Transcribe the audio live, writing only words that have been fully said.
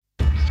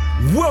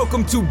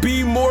Welcome to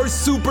Be More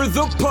Super,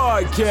 the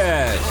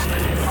podcast.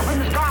 Up in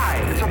the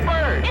sky, it's a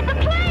bird. It's a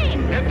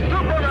plane! It's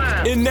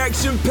Superman. An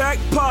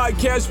action-packed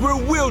podcast where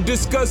we'll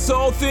discuss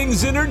all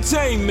things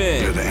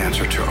entertainment. You're the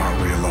answer to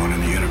are we alone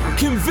in the universe?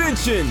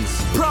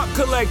 Conventions, prop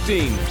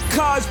collecting,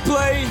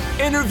 cosplay,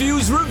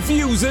 interviews,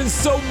 reviews, and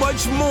so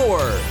much more.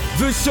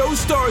 The show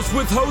starts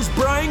with host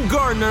Brian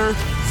Gardner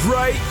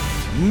right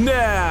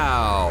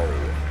now.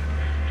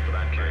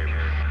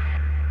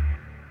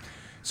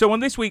 So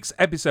on this week's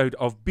episode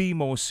of Be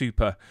More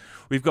Super,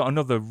 we've got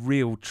another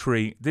real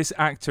treat. This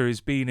actor has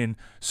been in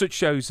such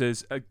shows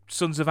as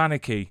Sons of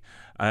Anarchy,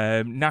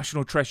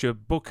 National Treasure,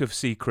 Book of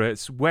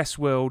Secrets,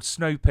 Westworld,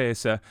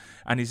 Snowpiercer,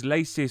 and his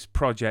latest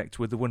project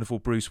with the wonderful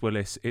Bruce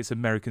Willis, it's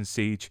American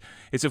Siege.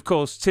 It's, of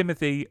course,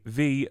 Timothy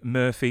V.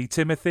 Murphy.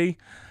 Timothy,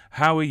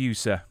 how are you,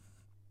 sir?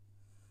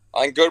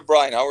 I'm good,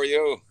 Brian. How are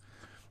you?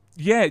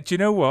 Yeah, do you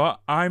know what?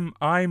 I'm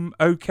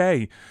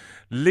okay.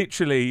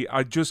 Literally,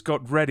 I just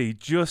got ready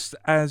just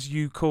as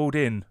you called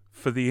in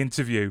for the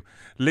interview.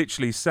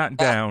 Literally sat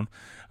down.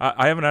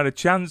 I haven't had a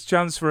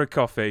chance for a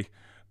coffee,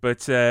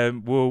 but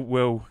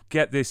we'll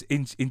get this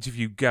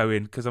interview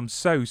going because I'm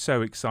so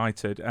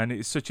excited, and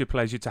it's such a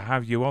pleasure to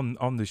have you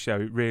on the show.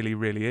 It really,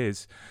 really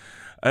is.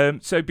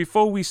 So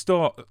before we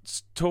start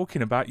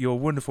talking about your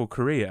wonderful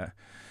career,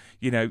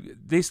 you know,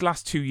 this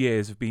last 2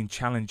 years have been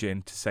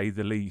challenging, to say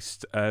the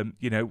least.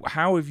 You know,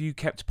 how have you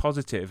kept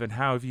positive and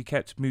how have you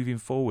kept moving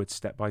forward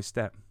step by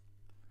step?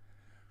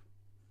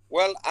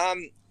 Well,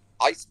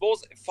 I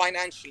suppose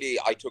financially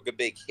I took a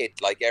big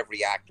hit like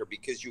every actor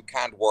because you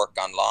can't work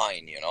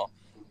online, you know.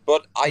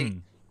 But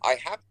I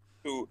have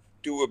to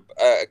do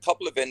a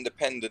couple of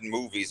independent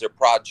movies or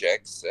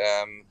projects,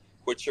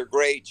 which are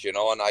great, you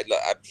know, and I'm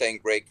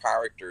playing great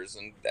characters,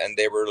 and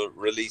they were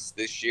released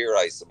this year,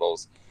 I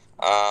suppose.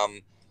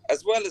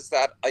 As well as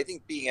that, I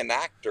think being an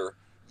actor,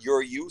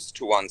 you're used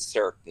to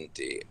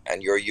uncertainty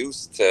and you're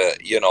used to,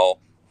 you know,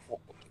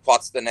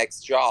 what's the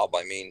next job?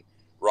 I mean,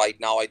 right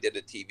now I did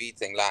a TV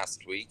thing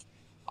last week.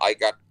 I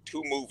got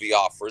 2 movie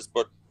offers,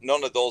 but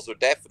none of those are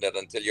definite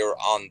until you're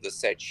on the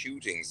set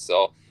shooting.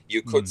 So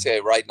you could say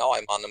right now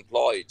I'm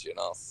unemployed, you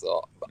know,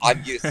 so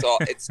I'm used. So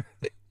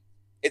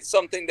it's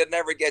something that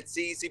never gets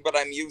easy, but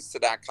I'm used to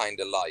that kind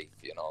of life,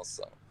 you know,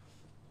 so.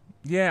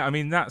 Yeah, I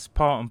mean, that's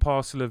part and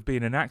parcel of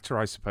being an actor,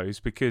 I suppose,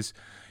 because,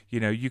 you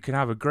know, you can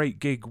have a great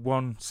gig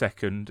 1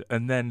 second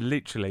and then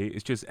literally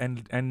it's just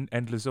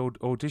endless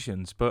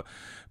auditions. But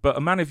a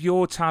man of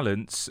your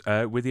talents,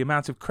 with the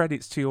amount of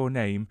credits to your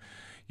name,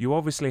 you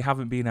obviously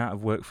haven't been out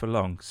of work for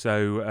long.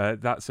 So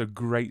that's a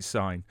great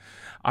sign.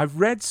 I've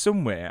read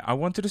somewhere, I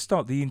wanted to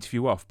start the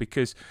interview off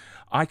because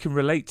I can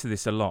relate to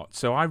this a lot.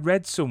 So I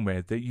read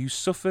somewhere that you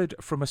suffered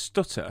from a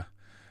stutter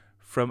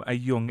from a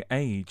young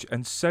age,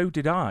 and so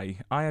did I.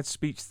 I had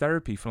speech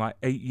therapy for like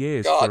 8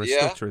 years for a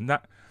stutter, and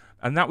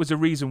that was a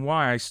reason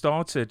why I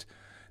started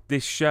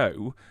this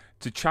show,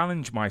 to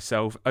challenge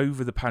myself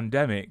over the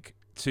pandemic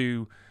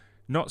to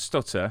not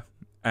stutter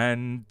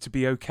and to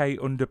be okay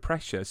under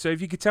pressure. So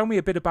if you could tell me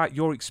a bit about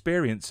your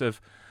experience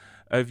of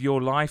your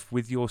life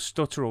with your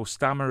stutter or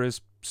stammer,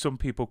 as some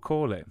people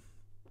call it.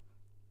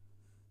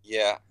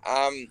 Yeah.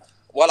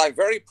 Well, I'm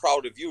very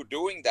proud of you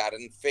doing that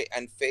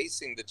and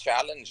facing the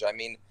challenge. I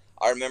mean,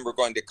 I remember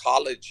going to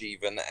college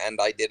even, and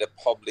I did a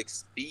public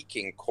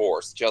speaking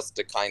course just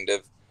to kind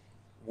of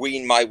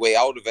wean my way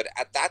out of it.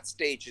 At that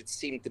stage, it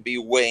seemed to be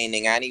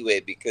waning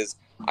anyway, because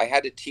I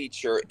had a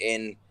teacher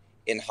in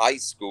high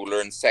school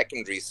or in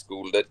secondary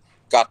school that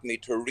got me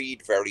to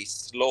read very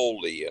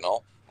slowly, you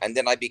know, and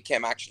then I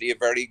became actually a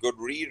very good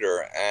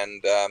reader.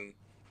 And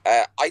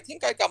I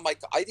think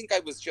I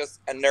was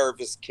just a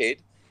nervous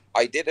kid.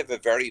 I did have a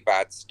very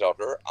bad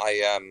stutter.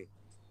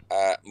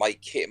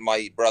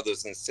 My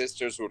brothers and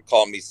sisters would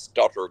call me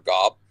Stutter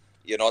Gob.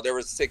 You know, there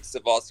were 6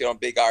 of us, you know,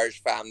 big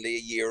Irish family, a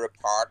year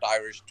apart,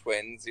 Irish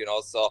twins, you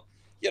know. So,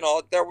 you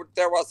know,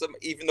 there wasn't,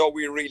 even though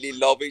we really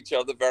love each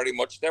other very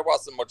much, there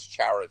wasn't much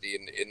charity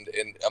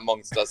in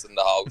amongst us in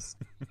the house.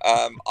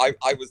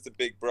 I was the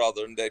big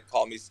brother, and they'd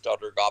call me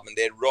Stutter Gob, and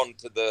they'd run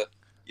to the,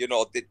 you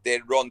know,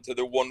 they'd run to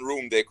the one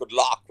room they could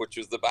lock, which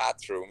was the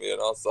bathroom, you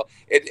know. So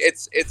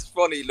it's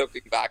funny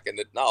looking back in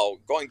it now.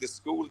 Going to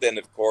school then,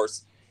 of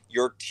course,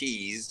 you're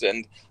teased,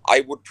 and I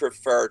would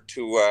prefer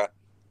to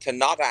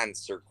not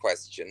answer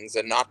questions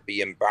and not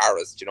be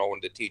embarrassed, you know, when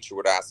the teacher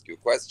would ask you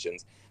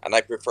questions. And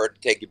I prefer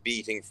to take a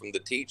beating from the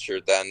teacher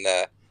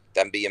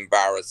than be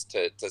embarrassed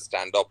to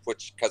stand up,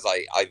 which, because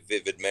I have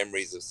vivid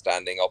memories of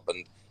standing up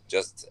and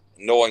just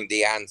knowing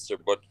the answer,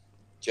 but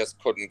just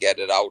couldn't get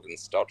it out and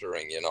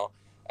stuttering, you know.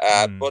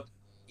 But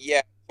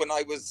yeah,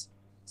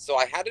 so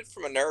I had it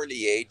from an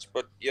early age,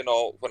 but, you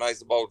know, when I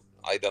was about,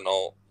 I don't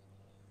know,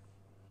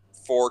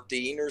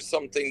 14 or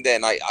something,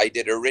 then I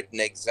did a written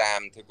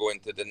exam to go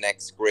into the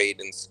next grade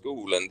in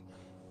school, and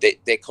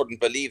they couldn't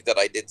believe that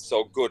I did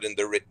so good in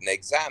the written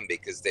exam,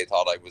 because they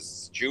thought I was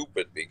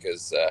stupid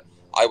because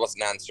I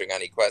wasn't answering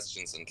any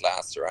questions in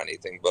class or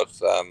anything. But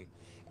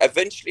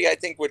eventually, I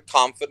think with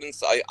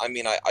confidence, I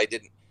mean, I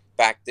didn't,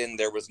 back then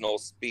there was no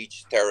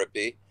speech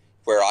therapy.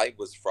 where I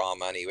was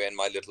from anyway, in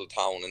my little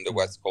town in the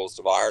west coast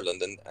of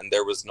Ireland, and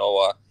there was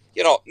no,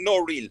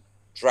 no real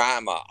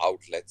drama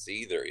outlets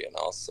either,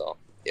 so,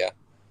 yeah.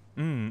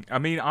 I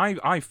mean,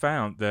 I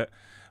found that,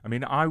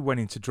 I went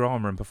into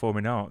drama and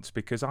performing arts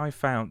because I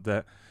found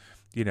that,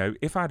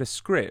 if I had a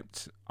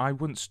script, I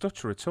wouldn't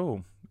stutter at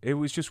all. It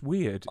was just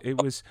weird.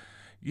 It was,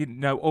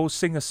 or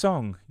sing a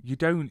song. You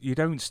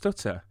don't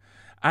stutter.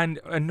 And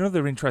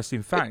another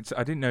interesting fact,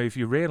 I didn't know if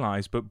you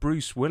realise, but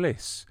Bruce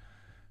Willis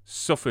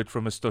suffered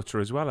from a stutter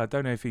as well. I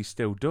don't know if he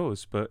still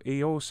does, but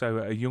he also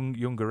at a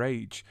younger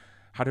age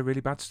had a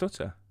really bad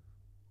stutter.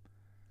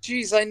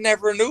 Jeez, I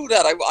never knew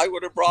that. I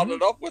would have brought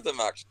it up with him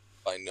actually.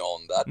 If I'd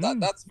known that.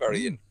 That's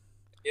very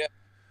yeah.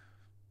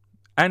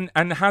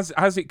 And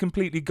has it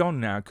completely gone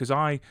now? Because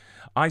I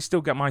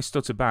still get my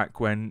stutter back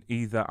when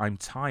either I'm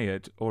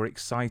tired or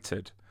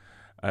excited.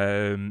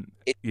 Yeah,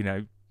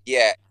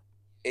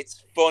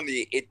 it's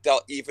funny.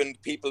 Even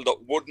people that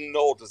wouldn't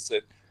notice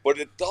it, but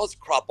it does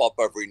crop up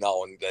every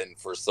now and then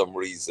for some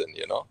reason.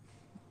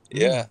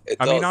 Yeah, it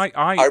does. mean,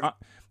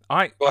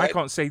 I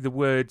can't say the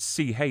word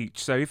CH.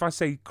 So if I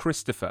say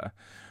Christopher,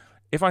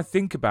 if I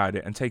think about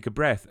it and take a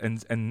breath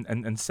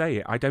and say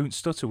it, I don't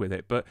stutter with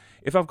it. But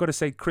if I've got to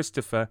say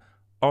Christopher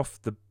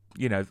off the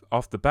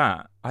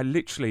bat, I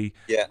literally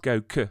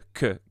go k,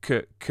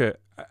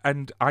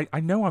 and I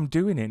know I'm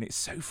doing it. And it's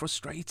so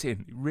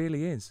frustrating. It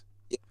really is.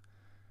 Yeah.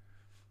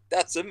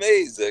 That's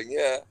amazing.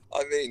 Yeah,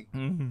 I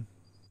mean,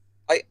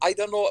 I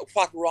don't know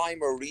what rhyme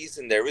or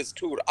reason there is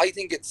to it. I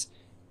think it's.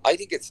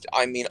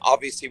 I mean,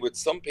 obviously, with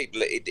some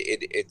people,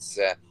 it's.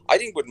 I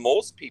think with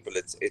most people,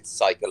 it's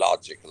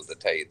psychological, to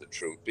tell you the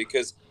truth,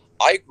 because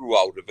I grew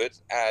out of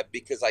it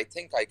because I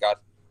think I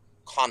got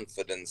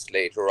confidence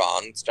later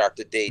on,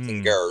 started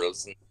dating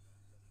girls, and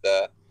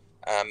that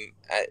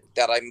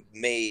I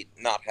may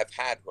not have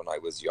had when I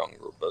was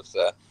younger, but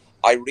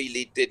I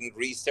really didn't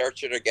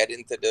research it or get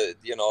into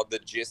the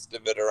gist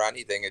of it or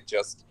anything. It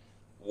just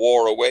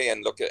wore away.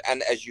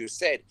 And as you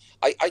said,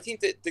 I think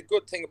that the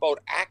good thing about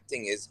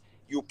acting is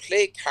you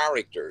play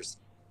characters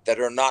that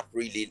are not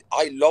really.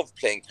 I love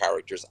playing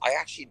characters. I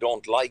actually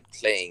don't like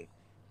playing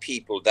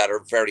people that are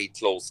very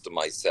close to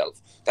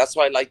myself. That's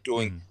why I like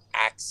doing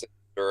accents,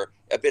 or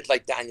a bit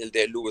like Daniel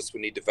Day-Lewis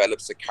when he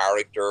develops a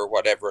character or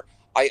whatever.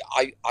 I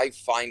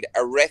find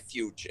a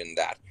refuge in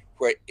that,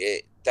 where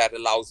that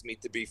allows me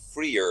to be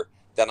freer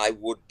than I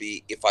would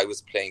be if I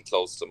was playing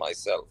close to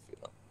myself.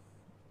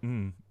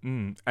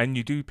 And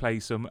you do play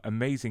some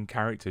amazing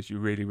characters, you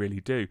really, really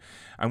do.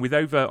 And with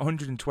over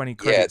 120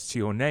 credits to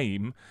your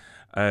name,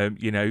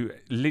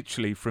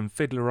 literally from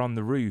Fiddler on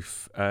the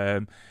Roof,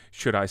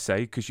 should I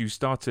say, because you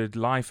started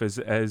life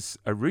as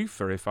a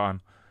roofer, if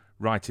I'm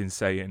right in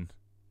saying,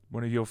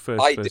 one of your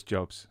first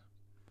jobs.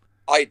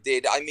 I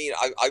did. I mean,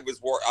 I was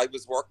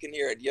working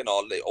here,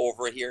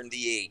 over here in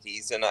the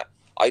 80s, and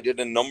I did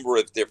a number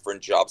of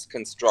different jobs,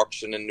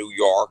 construction in New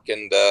York,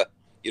 and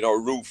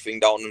roofing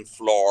down in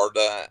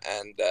Florida,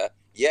 and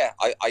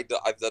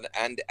I've done.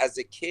 And as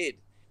a kid,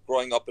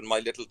 growing up in my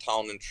little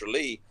town in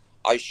Tralee,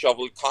 I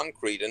shoveled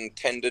concrete and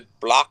tended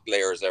block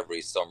layers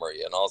every summer.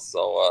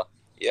 So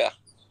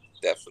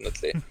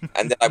definitely.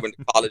 And then I went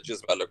to college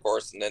as well, of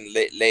course, and then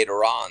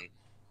later on,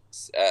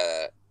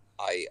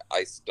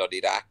 I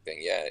studied acting.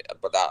 Yeah,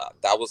 but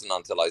that wasn't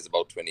until I was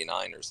about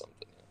 29 or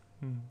something.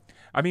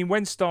 I mean,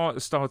 when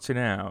starting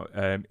out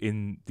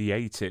in the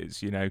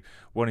 80s,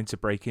 wanting to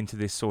break into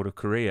this sort of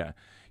career,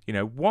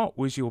 what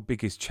was your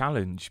biggest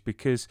challenge?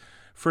 Because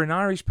for an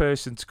Irish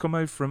person to come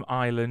over from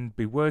Ireland,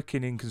 be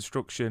working in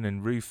construction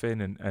and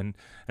roofing and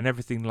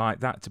everything like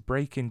that, to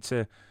break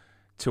into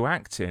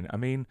acting, I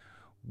mean,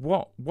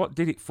 what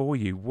did it for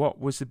you? What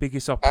was the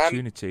biggest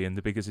opportunity and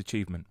the biggest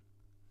achievement?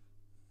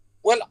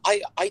 Well,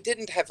 I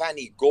didn't have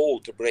any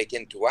goal to break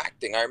into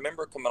acting. I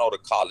remember coming out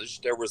of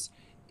college, there was,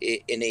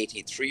 in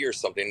 83 or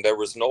something, there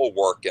was no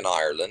work in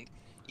Ireland.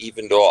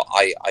 Even though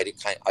I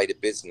had a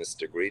business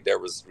degree, there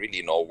was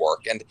really no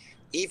work. And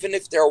even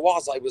if there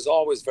was, I was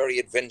always very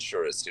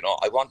adventurous.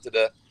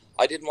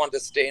 I didn't want to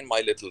stay in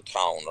my little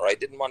town, or I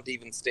didn't want to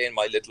even stay in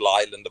my little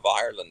island of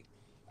Ireland.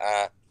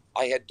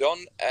 I had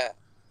done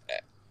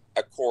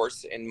a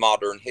course in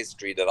modern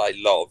history that I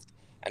loved,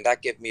 and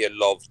that gave me a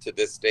love to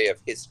this day of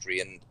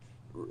history and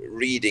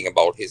reading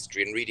about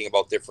history and reading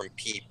about different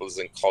peoples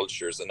and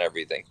cultures and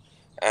everything.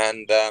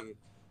 And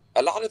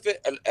a lot of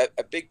it,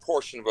 a big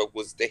portion of it,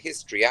 was the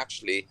history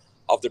actually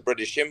of the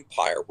British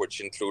Empire,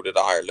 which included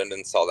Ireland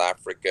and South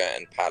Africa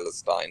and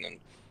Palestine,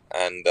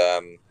 and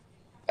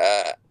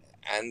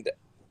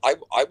I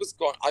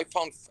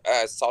found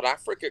South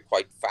Africa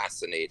quite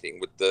fascinating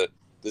with the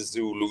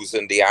Zulus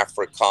and the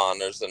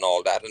Afrikaners and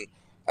all that, and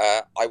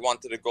I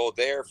wanted to go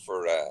there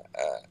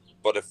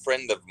but a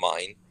friend of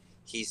mine,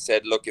 he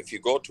said, look, if you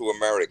go to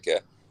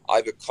America, I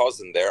have a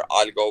cousin there,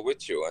 I'll go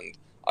with you. And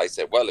I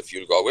said, well, if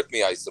you'll go with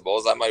me, I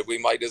suppose we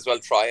might as well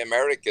try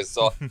America.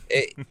 So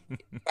in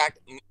fact,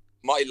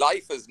 my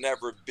life has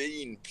never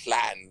been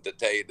planned, to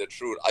tell you the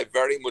truth. I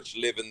very much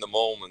live in the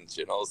moment,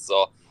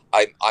 so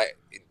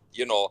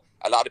you know,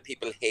 a lot of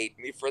people hate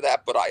me for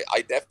that, but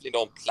I definitely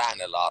don't plan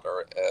a lot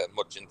or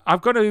much.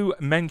 I've got to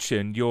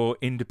mention your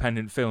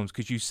independent films,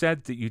 because you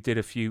said that you did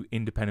a few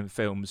independent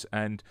films,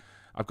 and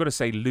I've got to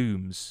say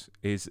Looms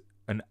is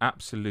an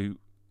absolute,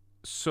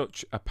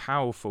 such a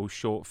powerful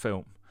short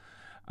film.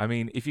 I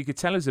mean, if you could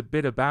tell us a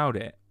bit about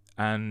it,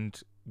 and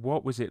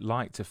what was it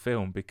like to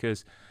film,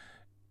 because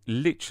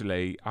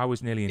literally I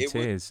was nearly in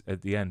tears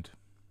at the end.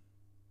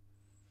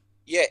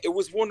 Yeah, it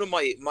was one of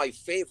my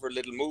favorite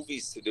little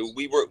movies to do.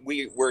 We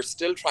were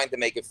still trying to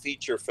make a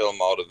feature film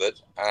out of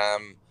it.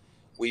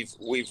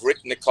 We've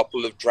written a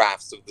couple of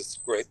drafts of the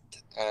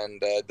script,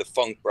 and the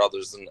Funk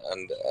Brothers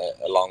and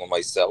along with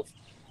myself,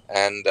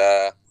 and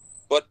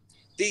but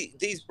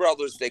these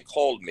brothers, they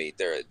called me.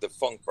 They're the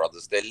Funk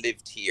Brothers. They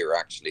lived here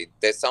actually.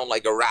 They sound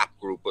like a rap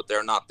group, but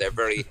they're not. They're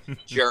very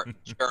German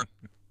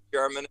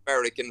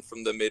American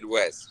from the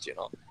Midwest, you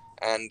know,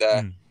 and.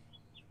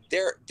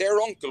 Their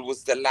uncle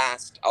was the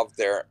last of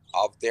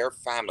their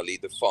family,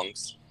 the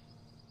Funks,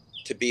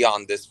 to be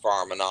on this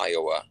farm in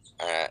Iowa,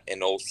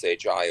 in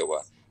Osage,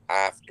 Iowa,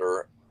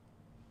 after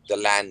the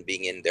land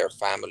being in their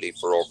family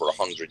for over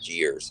 100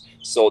 years.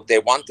 So they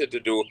wanted to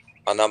do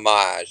an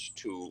homage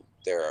to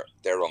their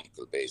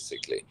uncle,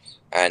 basically,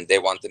 and they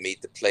wanted me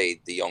to play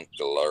the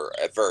uncle or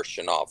a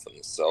version of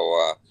him.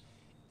 So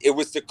it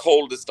was the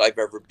coldest I've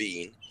ever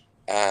been,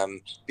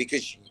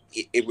 because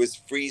it was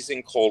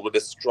freezing cold with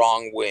a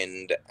strong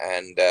wind,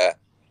 and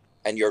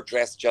you're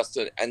dressed just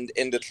and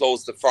in the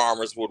clothes the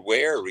farmers would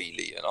wear,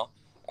 really, you know,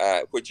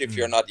 which if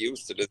you're not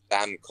used to, it's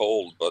damn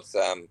cold. But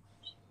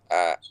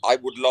I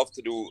would love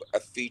to do a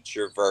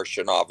feature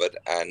version of it,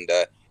 and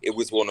it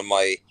was one of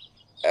my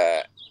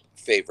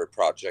favorite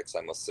projects,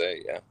 I must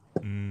say. Yeah.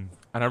 And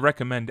I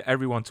recommend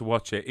everyone to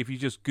watch it. If you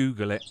just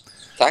Google it,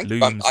 Thank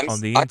Looms I'm,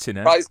 on the I'm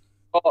internet.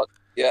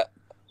 Yeah.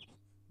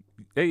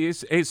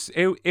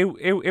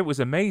 It was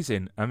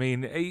amazing. I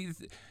mean,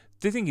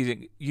 the thing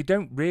is, you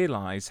don't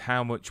realise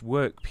how much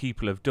work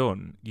people have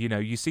done. You know,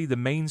 you see the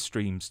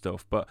mainstream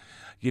stuff, but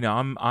you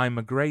know, I'm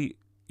a great,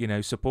 you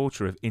know,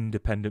 supporter of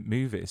independent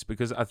movies,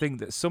 because I think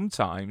that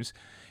sometimes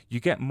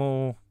you get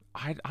more,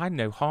 I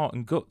know, heart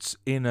and guts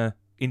in a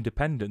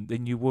independent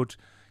than you would,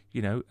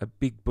 you know, a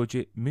big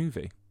budget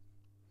movie.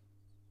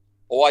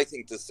 Oh, I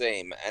think the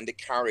same, and the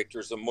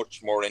characters are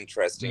much more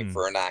interesting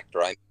for an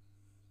actor.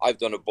 I've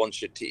done a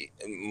bunch of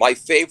my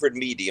favorite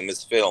medium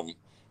is film,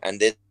 and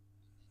then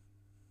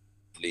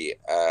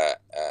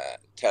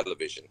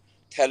television.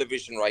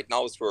 Television right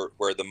now is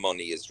where the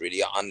money is,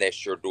 really,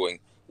 unless you're doing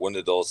one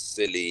of those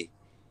silly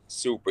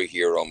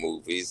superhero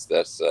movies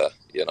that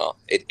you know,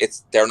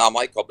 they're not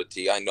my cup of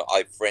tea. I know I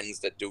have friends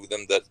that do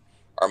them that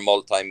are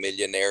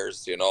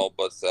multi-millionaires, you know,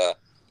 but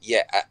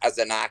yeah, as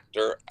an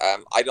actor,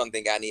 I don't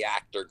think any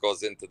actor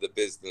goes into the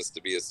business to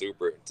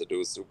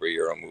do a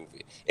superhero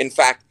movie. In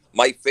fact,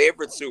 my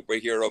favorite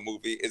superhero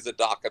movie is a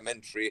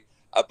documentary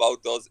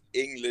about those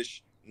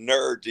English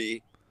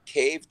nerdy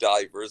cave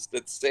divers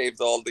that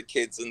saved all the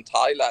kids in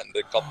Thailand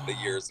a couple of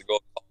years ago.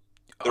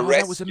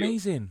 That was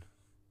amazing.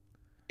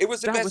 It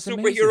was the best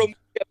superhero movie.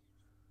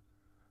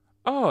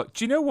 Oh,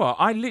 do you know what?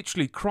 I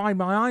literally cried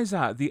my eyes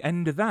out at the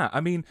end of that.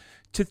 I mean,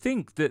 to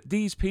think that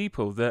these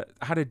people that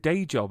had a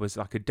day job as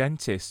like a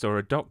dentist or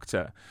a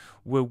doctor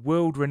were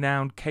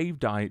world-renowned cave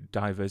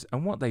divers,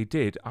 and what they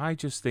did, I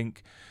just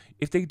think,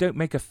 if they don't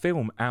make a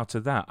film out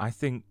of that, I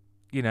think,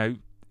 you know,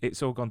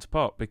 it's all gone to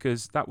pot,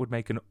 because that would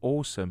make an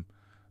awesome,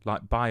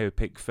 like,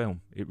 biopic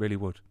film. It really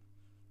would.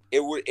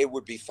 It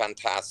would be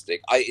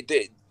fantastic.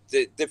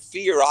 The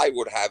fear I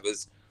would have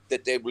is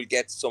that they will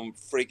get some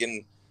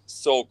friggin'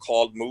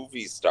 so-called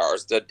movie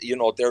stars that, you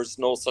know, there's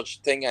no such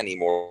thing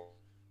anymore.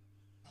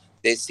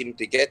 They seem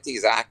to get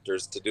these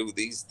actors to do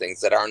these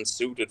things that aren't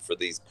suited for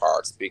these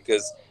parts,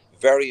 because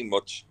very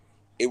much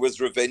it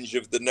was Revenge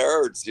of the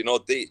Nerds, you know,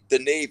 the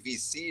Navy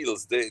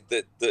SEALs, the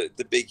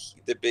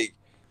big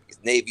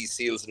Navy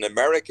SEALs in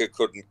America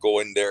couldn't go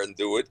in there and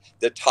do it.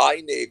 The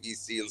Thai Navy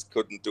SEALs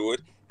couldn't do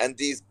it, and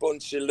these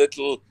bunch of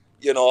little,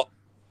 you know,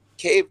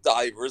 cave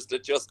divers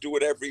that just do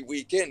it every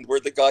weekend were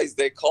the guys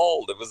they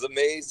called. It was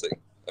amazing.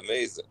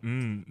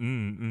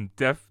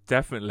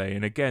 Definitely.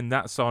 And again,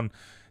 that's on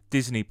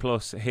Disney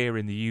Plus here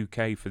in the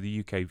UK for the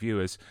UK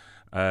viewers.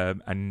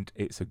 And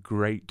it's a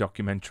great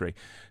documentary.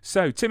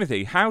 So,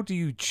 Timothy, how do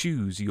you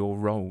choose your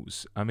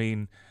roles? I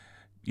mean,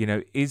 you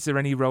know, is there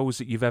any roles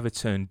that you've ever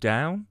turned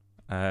down?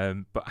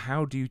 But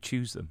how do you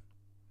choose them?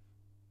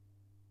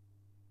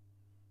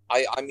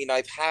 I mean,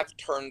 I have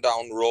turned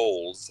down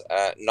roles,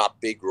 not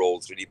big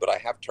roles really, but I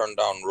have turned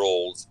down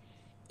roles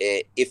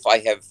if I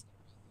have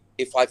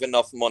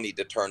enough money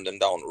to turn them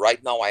down.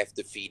 Right now, I have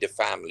to feed a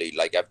family.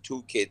 Like, I have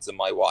 2 kids and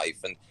my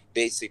wife, and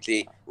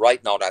basically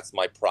right now that's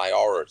my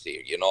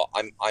priority. You know,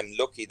 I'm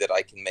lucky that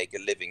I can make a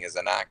living as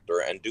an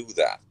actor and do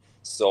that.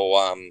 So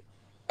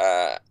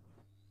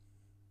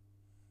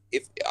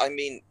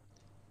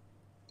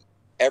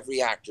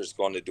every actor's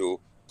going to do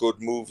good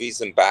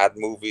movies and bad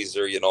movies,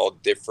 or, you know,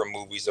 different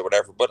movies or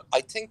whatever, but I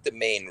think the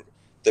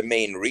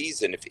main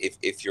reason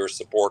if you're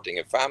supporting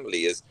a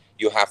family is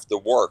you have to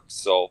work.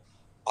 So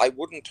I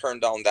wouldn't turn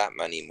down that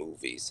many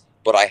movies,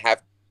 but I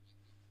have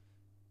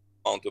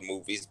amount of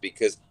movies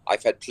because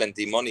I've had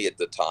plenty money at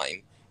the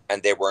time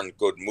and they weren't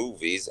good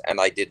movies and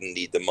I didn't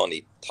need the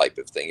money type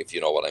of thing, if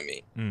you know what I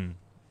mean.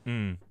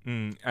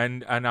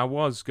 And I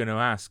was going to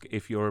ask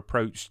if your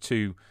approach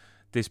to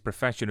this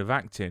profession of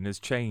acting has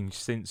changed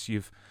since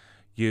you've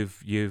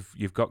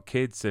got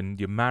kids and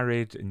you're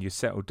married and you're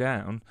settled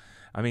down.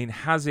 I mean,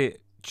 has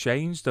it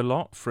changed a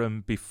lot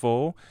from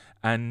before?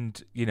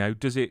 And, you know,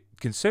 does it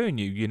concern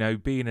you, you know,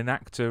 being an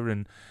actor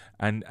and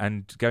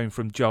going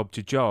from job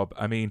to job?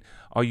 I mean,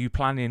 are you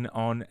planning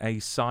on a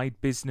side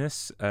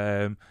business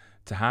to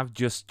have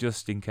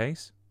just in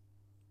case?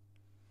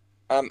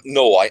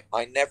 No,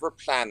 I never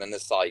plan on a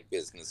side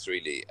business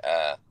really,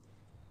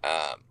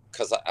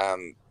 because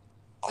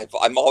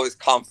I'm always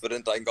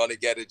confident I'm going to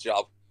get a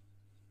job.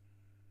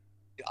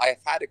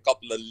 I've had a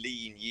couple of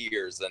lean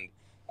years, and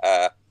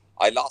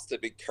I lost a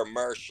big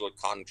commercial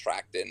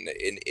contract in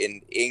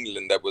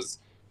England that was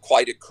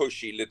quite a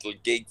cushy little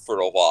gig for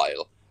a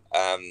while.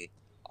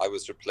 I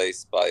was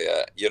replaced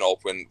by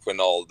when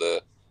all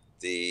the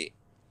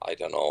I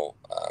don't know,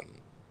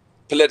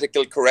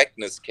 political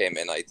correctness came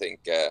in. I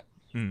think the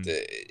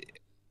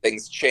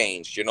things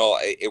changed. You know,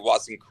 it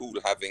wasn't cool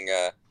having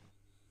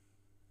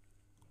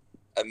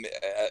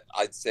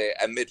I'd say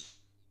a mid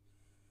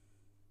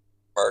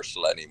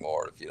commercial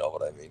anymore, if you know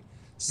what I mean.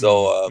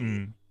 So,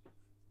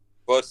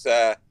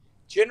 but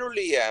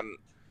generally,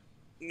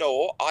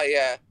 no.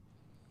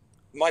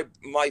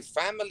 My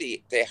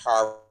family,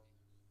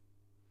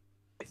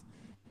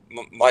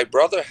 my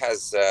brother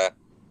has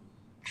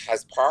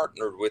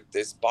partnered with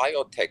this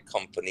biotech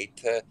company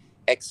to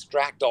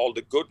extract all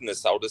the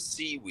goodness out of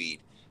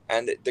seaweed,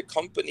 and the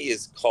company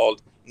is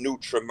called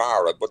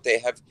Nutrimara, but they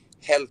have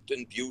health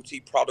and beauty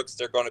products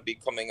they're going to be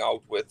coming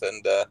out with,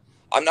 and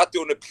I'm not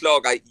doing a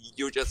plug.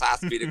 You just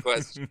asked me the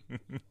question.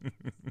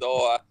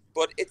 So,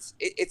 but it's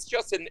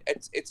just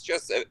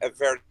a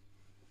very,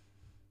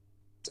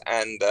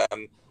 and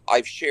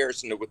I've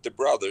shares in it with the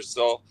brothers.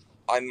 So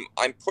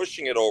I'm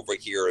pushing it over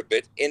here a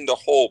bit in the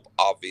hope,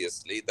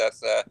 obviously, that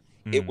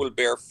it will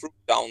bear fruit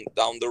down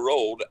the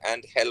road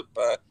and help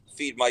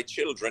feed my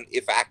children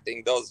if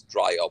acting does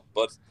dry up.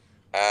 But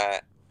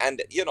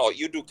and you know,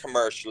 you do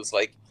commercials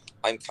like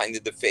I'm kind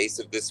of the face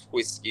of this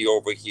whiskey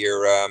over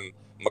here,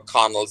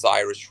 McConnell's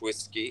Irish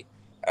whiskey.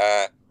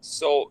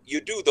 So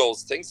you do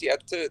those things. You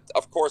have to,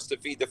 of course, to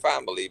feed the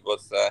family.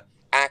 But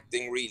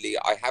acting, really,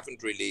 I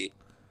haven't really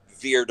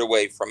veered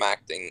away from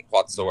acting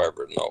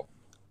whatsoever. No,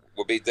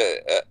 would be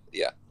the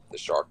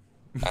short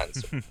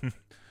answer.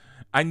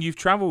 And you've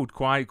travelled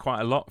quite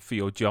a lot for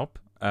your job.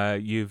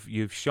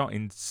 You've shot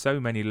in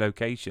so many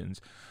locations.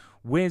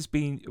 Where has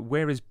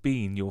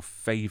been your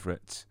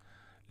favourite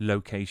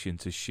location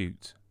to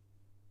shoot?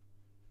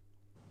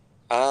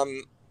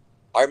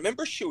 I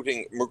remember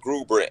shooting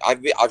MacGruber.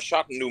 I've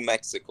shot in New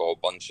Mexico a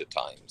bunch of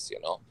times, you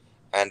know,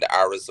 and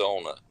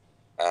Arizona,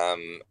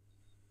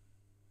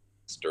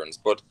 westerns.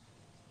 But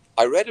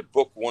I read a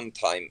book one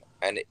time,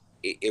 and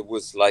it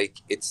was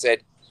like, it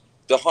said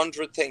the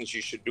 100 things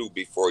you should do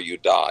before you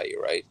die,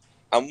 right?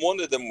 And one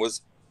of them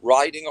was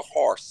riding a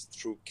horse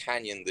through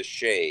Canyon de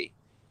Chelly,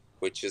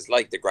 which is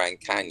like the Grand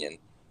Canyon,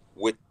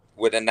 with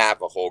a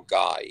Navajo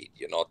guide,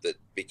 you know, that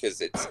because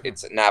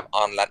it's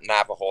on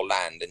Navajo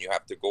land, and you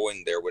have to go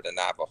in there with a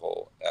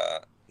Navajo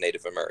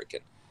Native American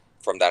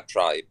from that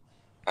tribe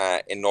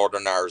in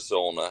northern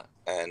Arizona,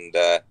 and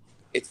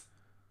it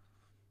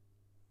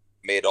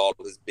made all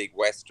his big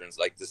westerns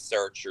like The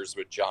Searchers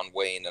with John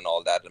Wayne and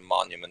all that, in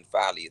Monument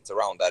Valley. It's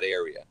around that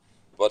area,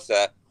 but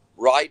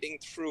riding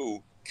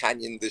through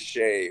Canyon de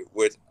Chelly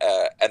with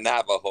a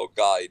Navajo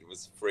guide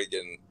was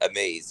friggin'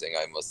 amazing,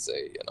 I must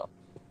say, you know.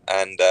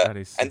 And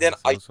then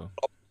I shot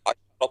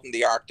up in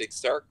the Arctic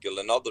Circle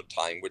another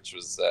time, which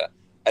was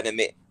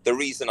the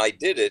reason I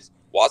did it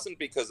wasn't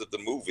because of the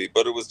movie,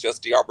 but it was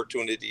just the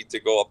opportunity to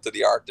go up to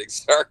the Arctic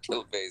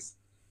Circle base.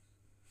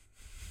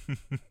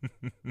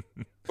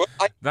 But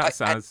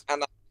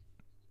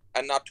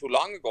and not too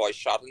long ago, I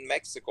shot in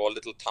Mexico, a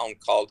little town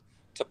called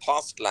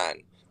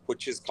Tepoztlan,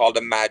 which is called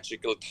a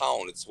magical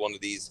town. It's one of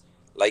these,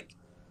 like,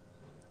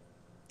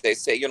 they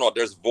say, you know,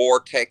 there's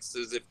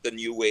vortexes, if the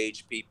New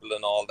Age people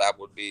and all that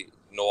would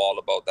know all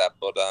about that.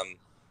 But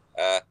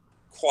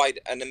quite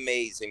an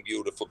amazing,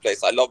 beautiful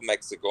place. I love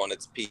Mexico, and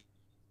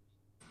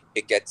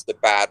it gets the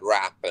bad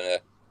rap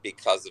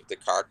because of the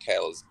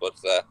cartels. But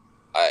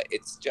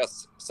it's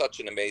just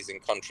such an amazing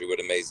country with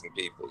amazing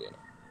people, you know.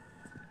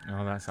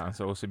 Oh, that sounds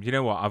awesome. You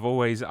know what?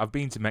 I've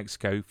been to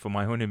Mexico for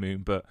my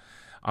honeymoon, but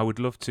I would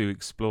love to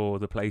explore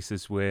the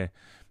places where,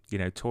 you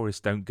know, tourists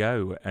don't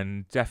go,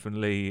 and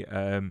definitely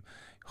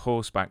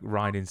horseback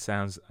riding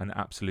sounds an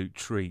absolute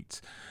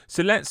treat.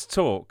 So let's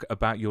talk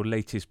about your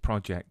latest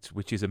project,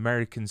 which is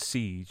American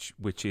Siege,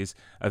 which is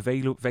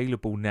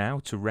available now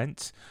to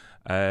rent,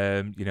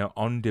 you know,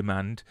 on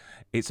demand.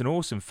 It's an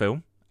awesome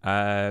film.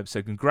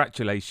 So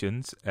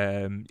congratulations.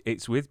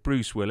 It's with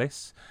Bruce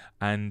Willis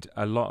and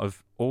a lot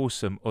of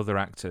awesome other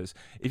actors.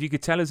 If you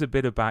could tell us a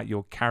bit about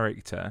your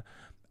character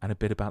and a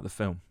bit about the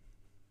film.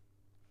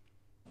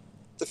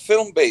 The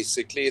film,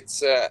 basically,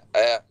 it's a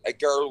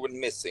girl went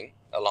missing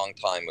a long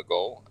time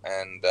ago,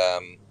 and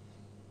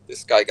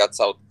this guy gets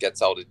out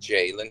of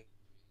jail and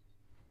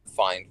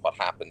find what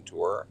happened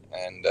to her.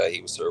 And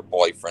he was her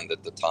boyfriend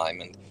at the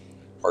time, and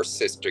her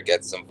sister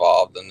gets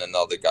involved, and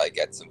another guy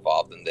gets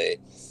involved, and they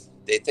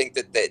think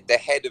that the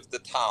head of the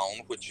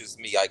town, which is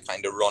me, I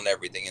kind of run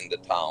everything in the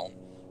town,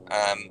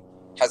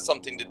 has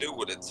something to do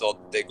with it. So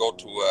they go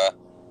to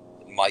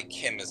my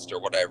chemist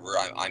or whatever.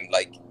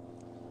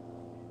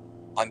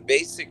 I'm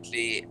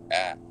basically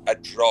a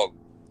drug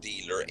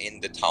dealer in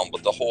the town,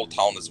 but the whole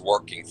town is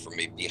working for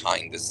me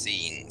behind the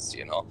scenes,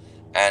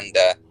 and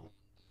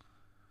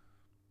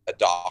a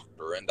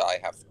doctor, and I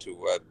have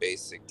to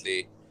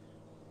basically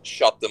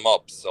shut them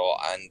up. So,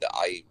 and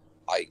I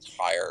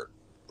hire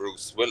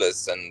Bruce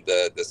Willis and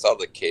this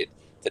other kid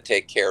to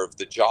take care of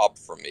the job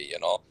for me,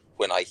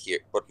 when I hear,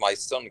 but my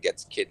son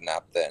gets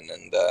kidnapped then,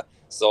 and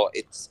so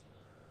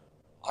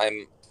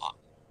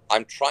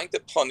I'm trying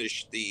to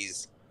punish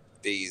these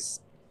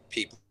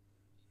people,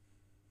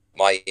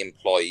 my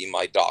employee,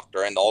 my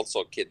doctor, and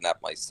also kidnap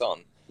my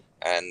son.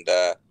 And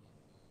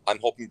I'm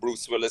hoping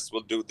Bruce Willis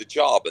will do the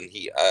job. And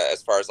he,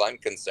 as far as I'm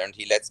concerned,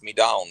 he lets me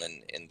down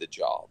in the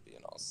job,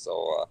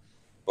 So,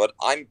 but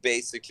I'm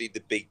basically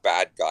the big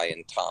bad guy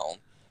in town,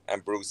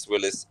 and Bruce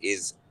Willis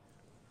is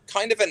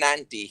kind of an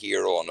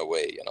anti-hero in a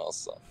way,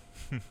 So.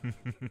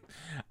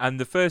 And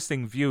the first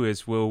thing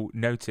viewers will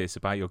notice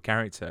about your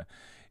character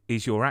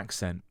is your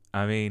accent.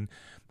 I mean,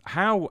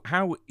 how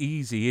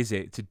easy is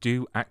it to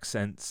do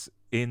accents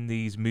in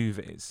these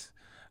movies?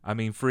 I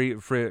mean, for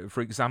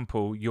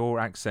example, your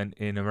accent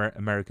in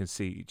American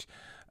Siege,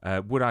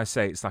 would I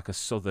say it's like a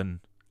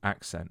southern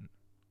accent?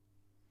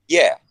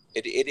 Yeah,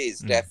 it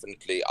is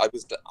definitely. I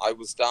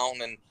was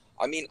down, and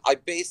I mean, I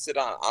based it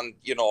on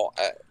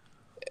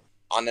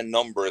on a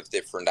number of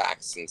different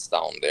accents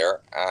down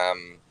there.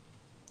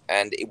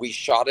 And we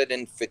shot it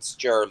in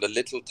Fitzgerald, a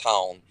little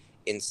town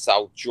in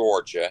South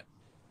Georgia.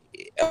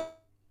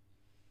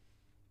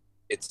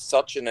 It's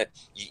such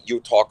you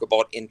talk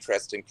about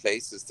interesting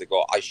places to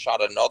go. I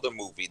shot another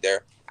movie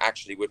there,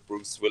 actually with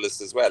Bruce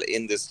Willis as well,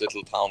 in this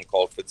little town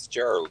called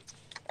Fitzgerald.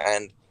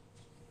 And,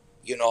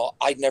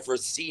 I'd never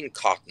seen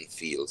cotton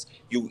fields.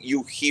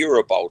 You hear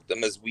about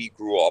them as we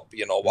grew up,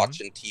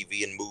 watching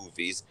TV and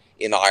movies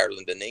in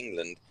Ireland and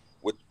England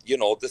with,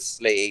 the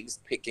slaves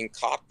picking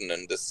cotton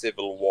and the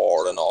Civil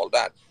War and all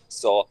that.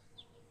 So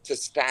to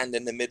stand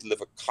in the middle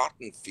of a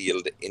cotton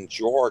field in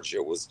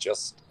Georgia was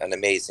just an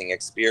amazing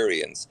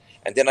experience.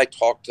 And then I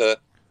talked to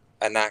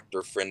an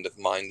actor friend of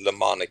mine,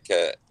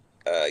 LaMonica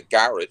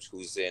Garrett,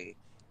 who's in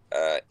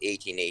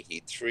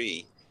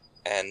 1883.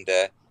 And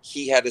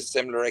he had a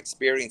similar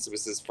experience. It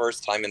was his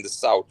first time in the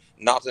South,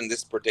 not in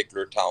this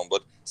particular town,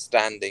 but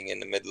standing in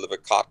the middle of a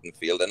cotton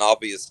field. And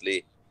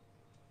obviously,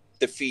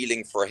 the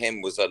feeling for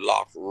him was a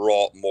lot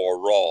more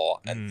raw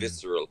and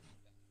visceral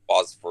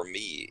was for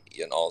me,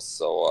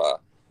 So,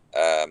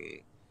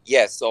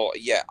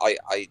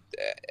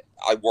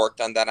 I worked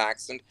on that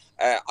accent.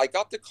 I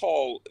got the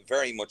call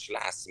very much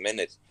last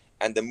minute,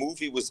 and the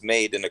movie was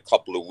made in a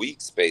couple of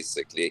weeks,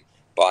 basically,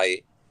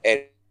 by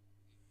Ed,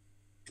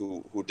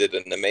 who did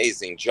an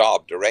amazing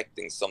job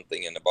directing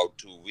something in about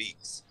 2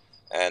 weeks.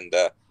 And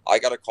I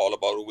got a call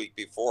about a week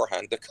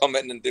beforehand to come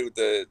in and do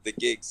the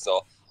gig.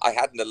 So I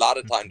hadn't a lot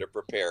of time to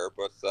prepare,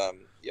 but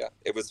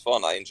it was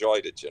fun. I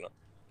enjoyed it,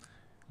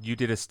 You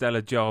did a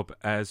stellar job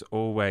as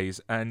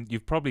always, and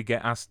you've probably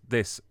get asked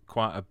this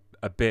quite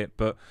a bit,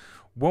 but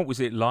what was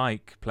it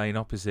like playing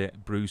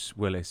opposite Bruce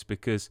Willis?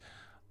 Because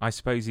I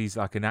suppose he's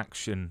like an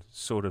action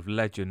sort of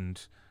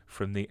legend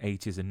from the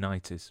 80s and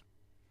 90s.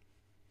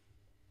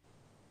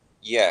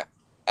 Yeah.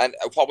 And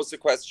what was the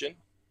question?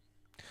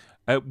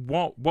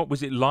 What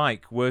was it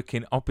like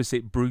working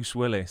opposite Bruce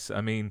Willis? I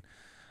mean,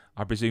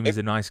 I presume he's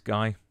a nice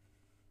guy.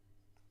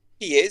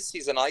 He is.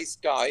 He's a nice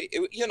guy.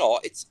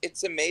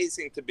 It's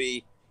amazing to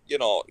be,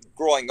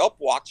 growing up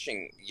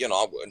watching,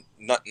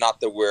 not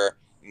that we're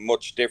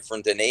much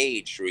different in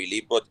age,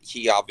 really, but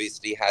he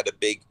obviously had a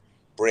big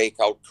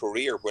breakout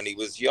career when he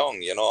was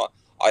young.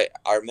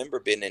 I remember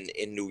being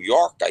in New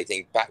York, I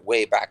think,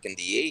 way back in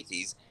the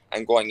 80s,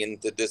 and going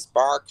into this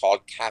bar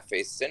called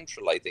Cafe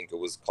Central, I think it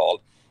was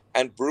called.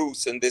 And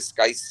Bruce and this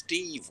guy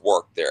Steve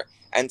worked there,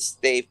 and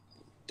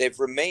they've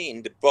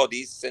remained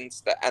buddies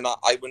since that. And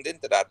I went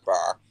into that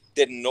bar,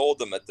 didn't know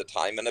them at the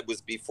time, and it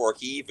was before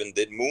he even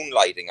did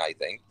Moonlighting, I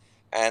think.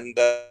 And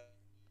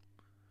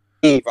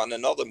on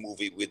another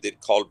movie we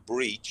did called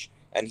Breach,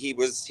 and he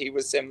was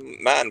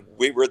him. Man,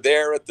 we were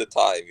there at the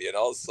time,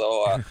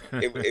 So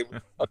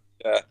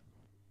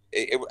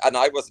and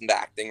I wasn't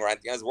acting or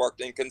anything. I was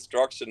working in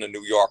construction in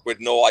New York with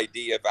no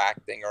idea of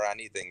acting or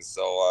anything.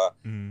 So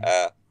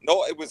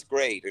no, it was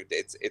great.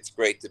 It's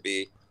great to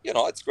be,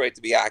 it's great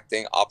to be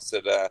acting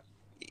opposite a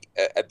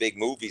big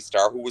movie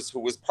star who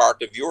was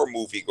part of your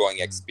movie going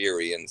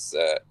experience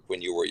when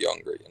you were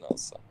younger,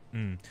 So.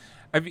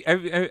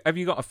 Have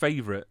you got a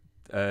favorite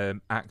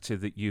actor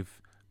that you've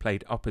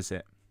played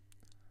opposite?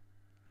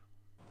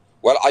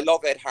 Well, I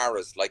love Ed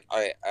Harris. Like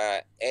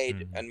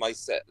Ed and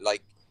myself,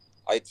 like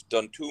I've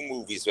done 2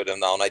 movies with him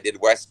now, and I did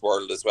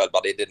Westworld as well,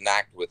 but I didn't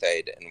act with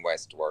Ed in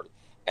Westworld.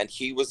 And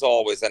he was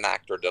always an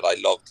actor that I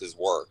loved his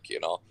work, you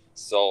know.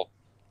 So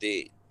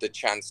the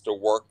chance to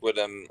work with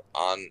him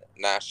on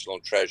National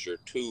Treasure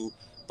 2.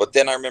 But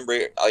then I remember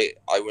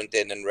I went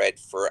in and read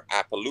for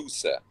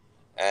Appaloosa,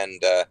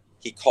 and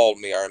he called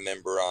me, I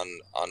remember,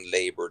 on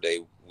Labor Day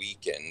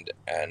weekend,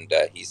 and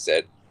he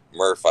said,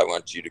 Murph, I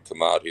want you to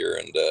come out here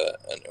and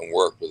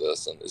work with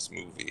us on this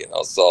movie, you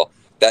know. So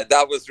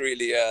that was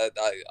really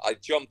I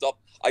jumped up.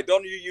 I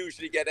don't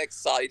usually get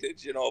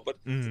excited, you know, but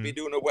to be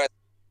doing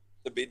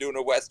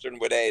a Western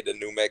with Ed in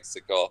New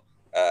Mexico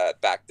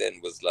back then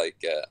was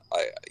like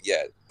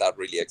that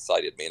really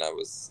excited me, and I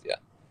was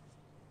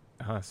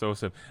Oh, that's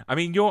awesome. I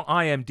mean, your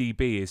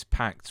IMDb is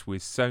packed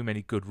with so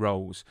many good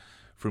roles,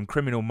 from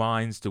Criminal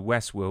Minds to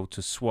Westworld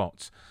to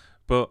SWAT.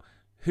 But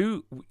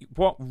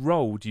what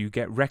role do you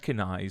get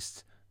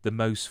recognised the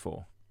most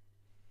for?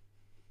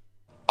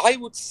 I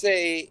would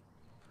say,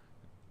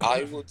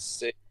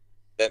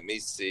 let me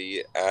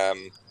see,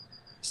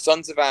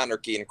 Sons of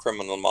Anarchy and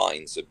Criminal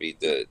Minds would be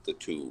the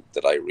 2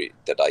 that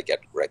I get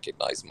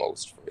recognised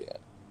most for. Yeah.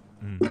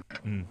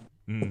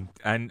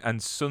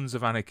 And Sons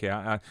of Anarchy,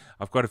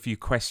 I've got a few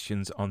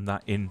questions on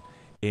that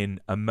in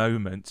a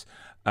moment.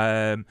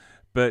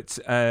 But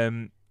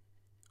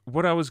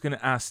what I was going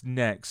to ask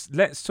next,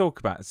 let's talk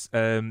about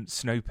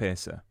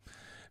Snowpiercer,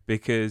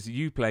 because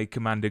you play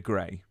Commander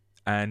Grey,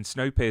 and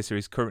Snowpiercer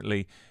is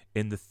currently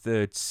in the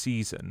 3rd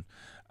season.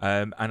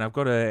 And I've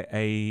got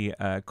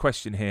a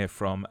question here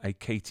from a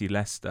Katie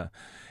Lester.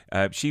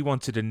 She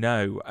wanted to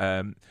know,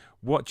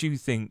 what do you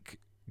think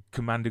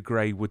Commander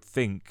Grey would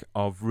think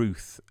of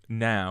Ruth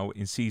now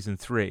in season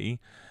 3,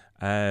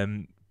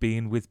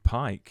 being with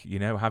Pike, you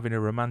know, having a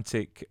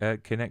romantic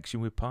connection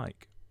with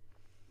Pike?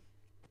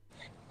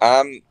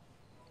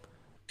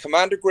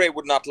 Commander Grey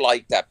would not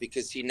like that,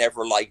 because he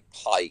never liked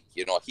Pike.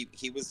 You know,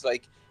 he was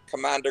like,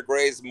 Commander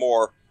Grey's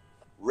more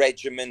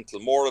regimental,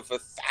 more of a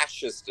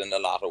fascist in a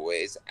lot of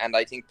ways, and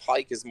I think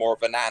Pike is more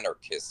of an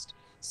anarchist.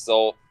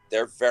 So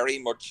they're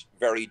very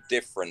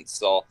different.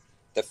 So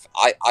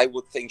I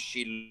would think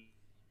she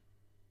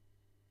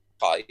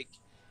Pike.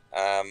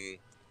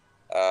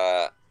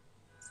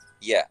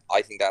 Yeah,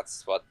 I think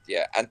that's what.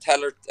 Yeah, and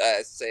tell her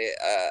say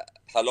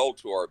hello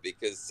to her,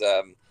 because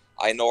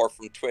I know her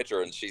from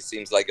Twitter, and she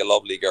seems like a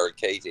lovely girl,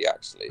 Katie.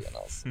 Actually, you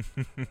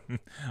know.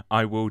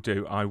 I will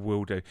do.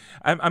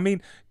 I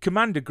mean,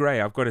 Commander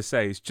Grey, I've got to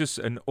say, is just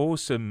an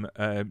awesome,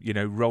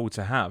 role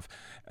to have.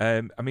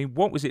 I mean,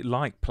 what was it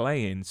like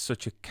playing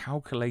such a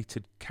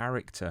calculated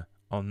character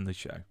on the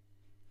show?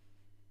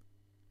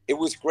 It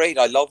was great.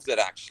 I loved it,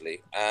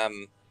 actually.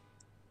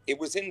 It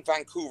was in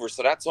Vancouver,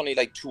 so that's only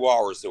like 2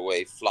 hours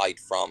away flight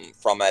from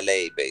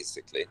LA,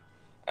 basically.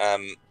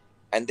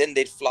 And then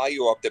they'd fly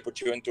you up, they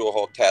put you into a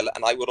hotel,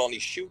 and I would only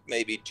shoot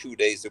maybe 2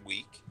 days a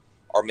week,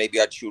 or maybe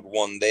I'd shoot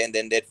one day, and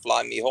then they'd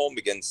fly me home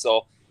again.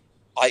 So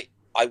I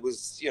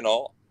was, you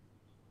know,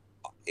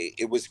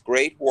 it was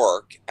great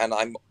work, and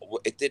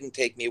it didn't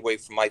take me away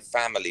from my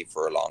family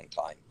for a long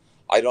time.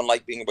 I don't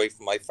like being away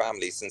from my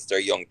family since they're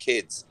young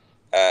kids,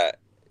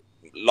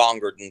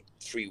 longer than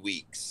 3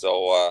 weeks.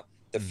 So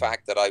the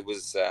fact that I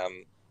was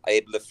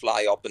able to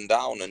fly up and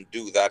down and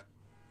do that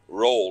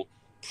role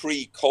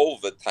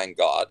pre-COVID, thank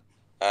God,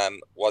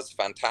 was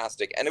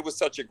fantastic. And it was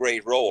such a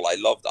great role.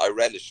 I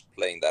relished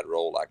playing that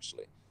role,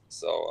 actually.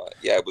 So,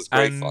 it was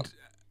great fun.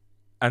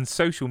 And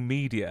social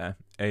media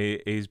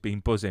is been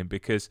buzzing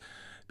because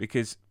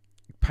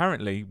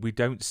apparently we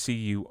don't see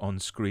you on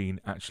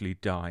screen actually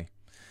die.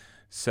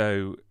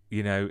 So,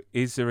 you know,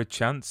 is there a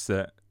chance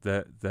that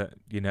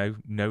you know,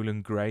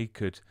 Nolan Gray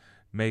could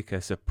make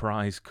a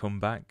surprise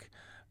comeback?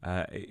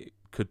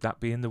 Could that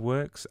be in the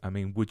works? I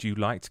mean, would you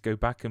like to go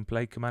back and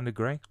play Commander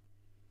Grey?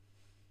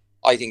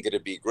 I think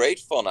it'd be great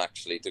fun,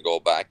 actually, to go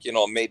back. You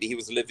know, maybe he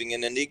was living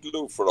in an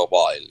igloo for a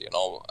while, you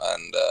know,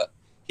 and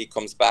he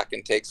comes back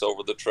and takes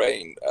over the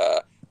train.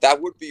 That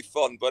would be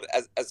fun. But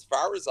as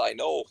far as I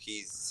know,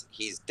 he's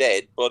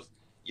dead. But,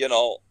 you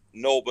know,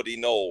 nobody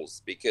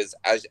knows, because,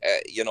 as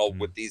you know,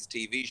 with these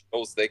TV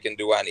shows, they can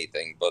do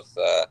anything. But,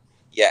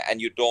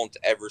 and you don't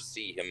ever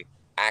see him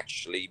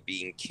actually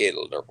being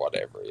killed or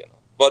whatever, you know.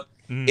 But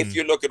if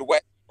you look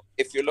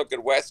at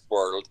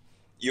Westworld,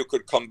 you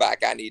could come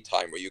back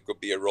anytime, or you could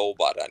be a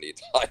robot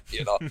anytime,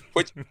 you know,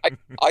 which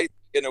I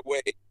in a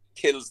way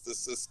kills the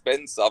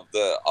suspense of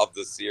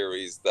the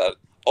series that,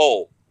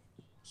 oh,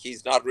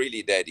 he's not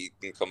really dead, he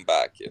can come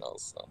back, you know.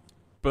 So.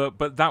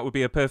 But that would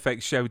be a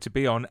perfect show to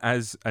be on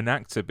as an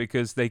actor,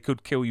 because they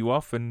could kill you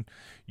off and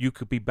you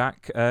could be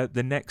back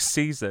the next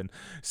season.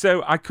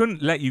 So I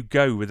couldn't let you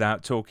go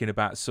without talking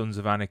about Sons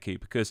of Anarchy,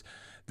 because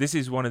this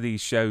is one of these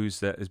shows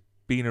that has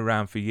been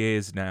around for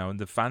years now, and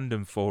the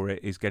fandom for it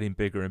is getting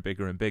bigger and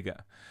bigger and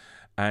bigger.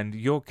 And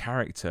your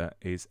character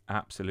is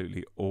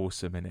absolutely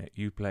awesome in it.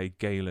 You play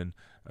Galen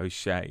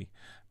O'Shea,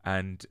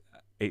 and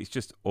it's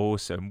just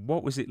awesome.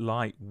 What was it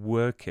like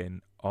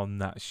working on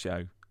that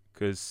show?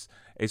 Because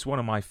it's one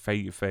of my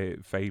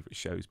favorite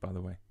shows, by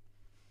the way.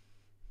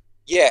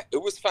 Yeah,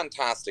 it was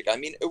fantastic. I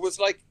mean, it was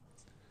like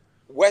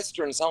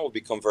Westerns now have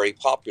become very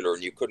popular,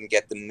 and you couldn't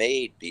get them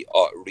made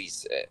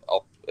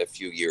up a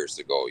few years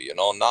ago.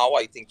 Now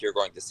I think you're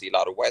going to see a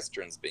lot of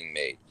Westerns being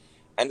made.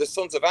 And the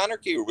Sons of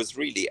Anarchy was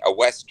really a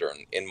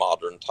Western in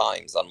modern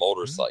times on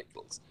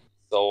motorcycles.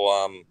 So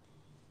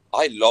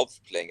I loved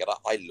playing it.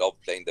 I love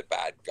playing the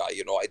bad guy.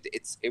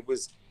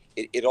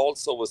 It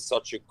also was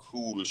such a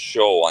cool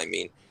show. I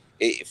mean,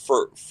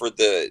 for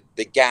the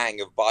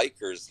gang of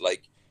bikers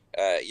like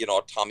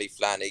Tommy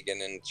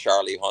Flanagan and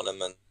Charlie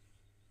Hunnam,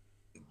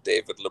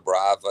 David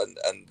LeBrave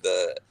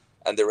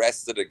and the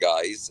rest of the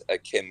guys,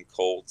 Kim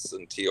Coates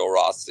and Theo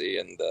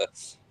Rossi,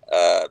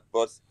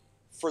 but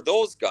for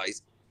those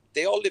guys,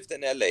 they all lived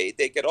in LA.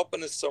 They get up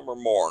in a summer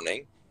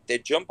morning, they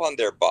jump on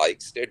their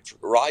bikes, they'd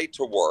ride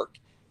to work,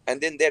 and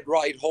then they'd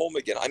ride home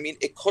again. I mean,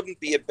 it couldn't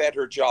be a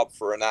better job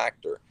for an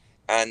actor.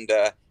 And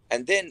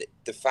then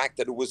the fact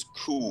that it was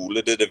cool,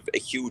 it had a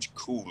huge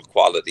cool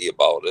quality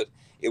about it.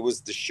 It was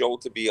the show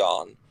to be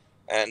on,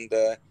 and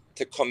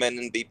to come in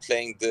and be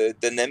playing the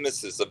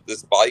nemesis of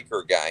this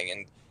biker gang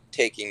and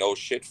taking no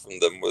shit from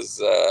them was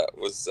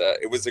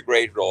a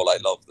great role. I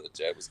loved it.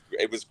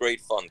 It was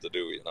great fun to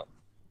do.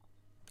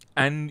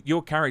 And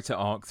your character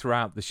arc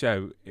throughout the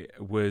show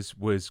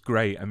was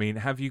great. I mean,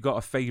 have you got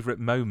a favourite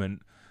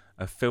moment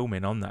of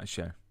filming on that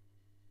show?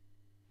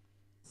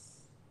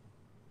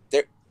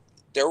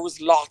 There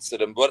was lots of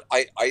them, but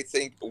I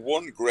think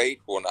one great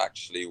one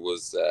actually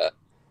was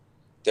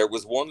there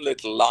was one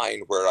little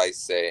line where I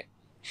say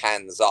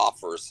hands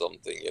off or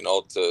something,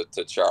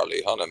 to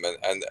Charlie Hunnam,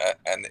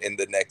 and in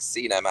the next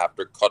scene I'm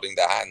after cutting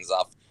the hands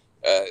off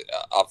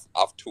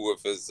two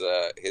of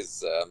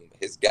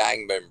his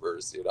gang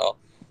members,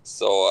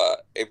 So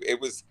it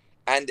was,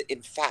 and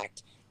in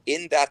fact,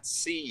 in that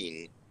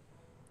scene,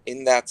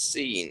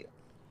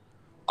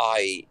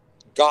 I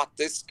got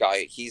this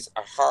guy. He's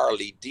a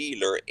Harley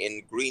dealer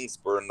in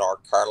Greensboro,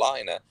 North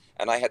Carolina,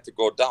 and I had to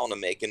go down and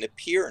make an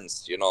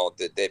appearance.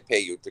 They pay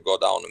you to go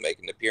down and make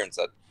an appearance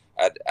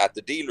at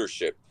the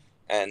dealership,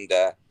 and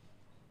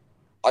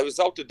I was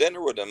out to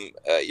dinner with him,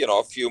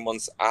 a few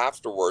months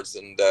afterwards,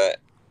 and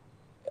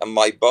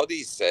my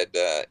buddy said,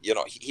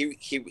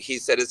 he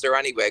said, is there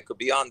any way I could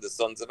be on the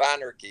Sons of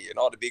Anarchy?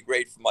 It'd be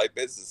great for my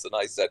business. And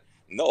I said,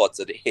 no, it's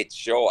a hit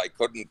show. I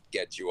couldn't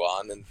get you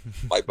on. And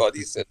my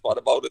buddy said, what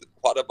about it?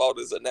 What about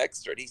as an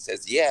extra? And he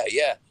says, yeah.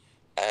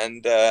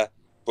 And,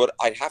 but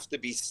I'd have to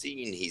be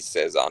seen, he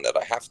says, on it.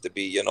 I have to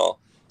be,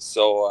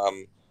 So,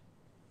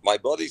 my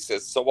buddy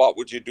says, so what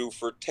would you do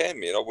for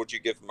Tim? Would you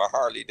give him a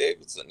Harley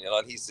Davidson?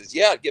 And he says,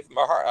 yeah, I'd give him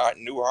a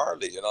new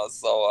Harley,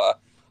 So,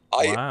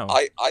 Wow.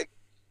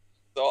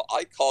 So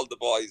I called the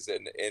boys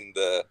in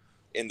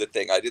the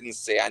thing. I didn't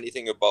say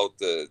anything about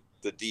the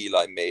deal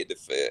I made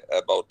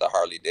about the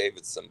Harley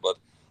Davidson, but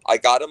I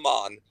got him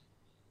on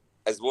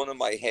as one of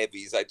my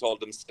heavies. I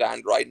told him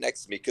stand right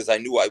next to me because I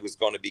knew I was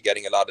going to be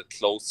getting a lot of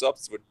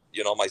close-ups with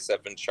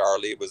myself and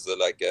Charlie. It was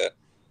like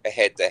a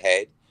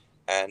head-to-head,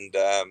 and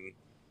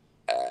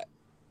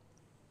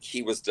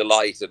he was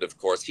delighted. Of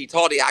course, he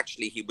thought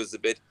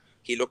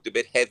he looked a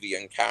bit heavy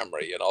on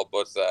camera,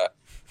 but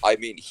I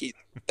mean, he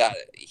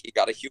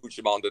got a huge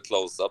amount of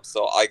close-up.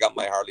 So I got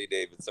my Harley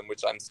Davidson,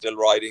 which I'm still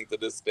riding to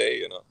this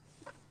day,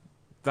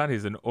 That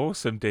is an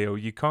awesome deal.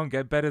 You can't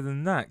get better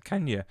than that,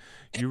 can you?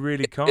 You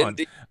really can't.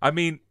 I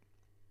mean,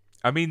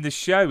 the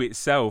show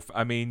itself.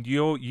 I mean,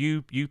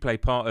 you play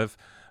part of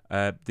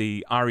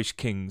the Irish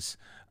Kings,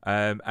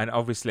 and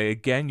obviously,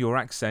 again, your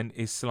accent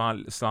is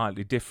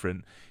slightly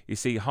different. You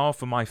see,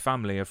 half of my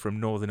family are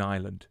from Northern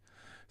Ireland,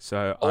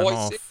 so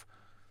I'm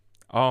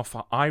half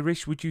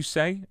Irish. Would you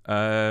say?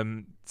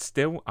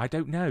 Still, I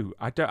don't know.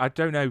 I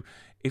don't know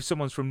if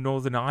someone's from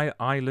Northern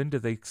Ireland. Are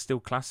they still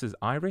classed as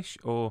Irish,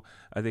 or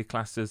are they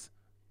classed as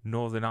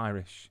Northern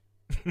Irish?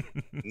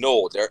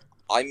 No, they'd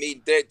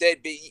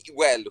be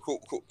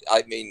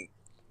I mean,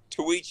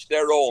 to each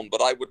their own.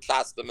 But I would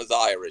class them as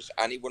Irish.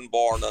 Anyone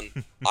born on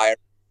Irish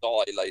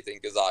soil, I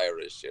think, is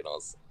Irish.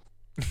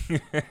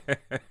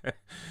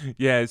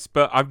 Yes,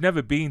 but I've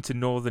never been to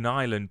Northern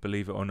Ireland,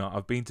 believe it or not.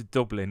 I've been to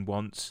Dublin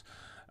once.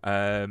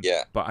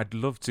 But I'd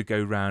love to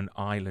go round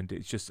Ireland.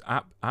 It's just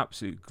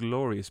absolute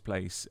glorious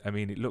place. I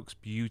mean, it looks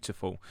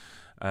beautiful,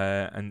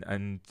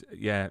 and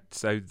yeah.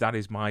 So that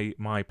is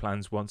my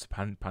plans once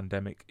the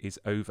pandemic is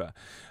over.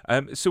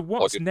 So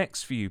what's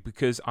next for you?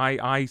 Because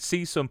I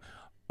see some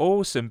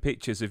awesome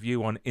pictures of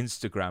you on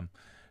Instagram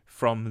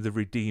from the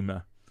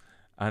Redeemer,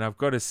 and I've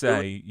got to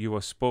say you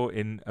are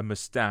sporting a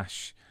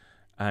moustache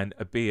and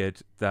a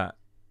beard that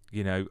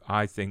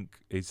I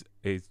think is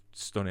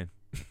stunning.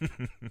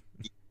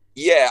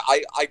 Yeah,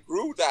 I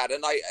grew that,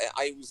 and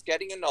I was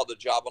getting another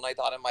job, and I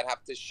thought I might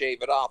have to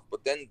shave it off,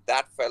 but then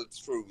that fell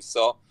through,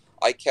 so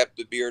I kept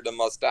the beard and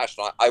mustache.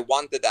 And I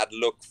wanted that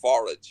look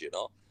for it,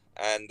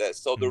 and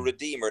so the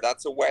Redeemer,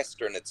 that's a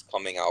Western. It's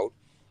coming out.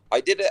 I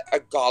did a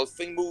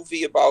golfing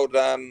movie about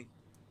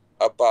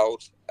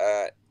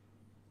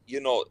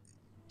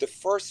the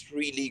first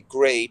really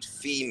great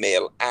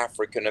female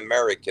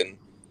African-American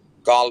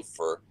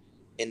golfer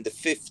in the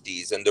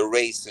 50s and the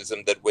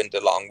racism that went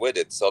along with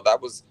it. So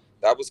that was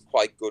that was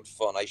quite good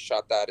fun. I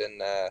shot that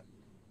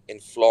in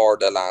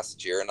Florida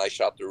last year, and I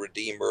shot the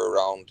Redeemer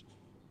around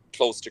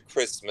close to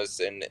Christmas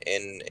in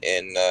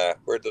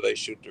where did I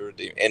shoot the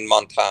Redeemer? In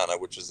Montana,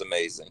 which was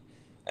amazing.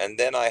 And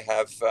then I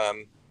have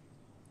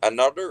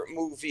another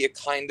movie, a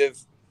kind of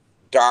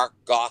dark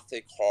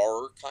gothic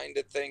horror kind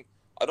of thing.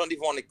 I don't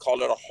even want to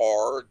call it a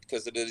horror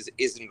because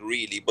isn't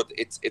really, but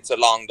it's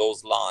along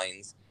those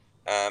lines.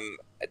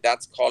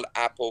 That's called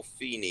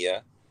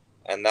Apophenia,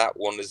 and that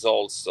one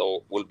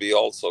will be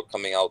also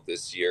coming out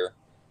this year.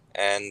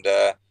 And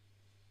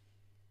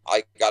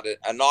I got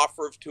an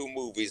offer of 2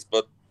 movies,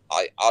 but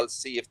I'll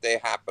see if they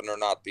happen or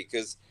not,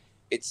 because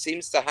it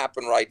seems to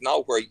happen right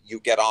now where you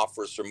get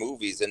offers for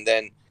movies and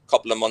then a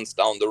couple of months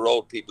down the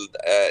road, people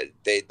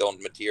they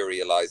don't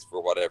materialize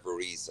for whatever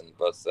reason.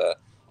 But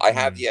I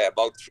have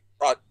about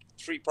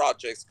 3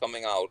 projects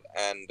coming out,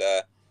 and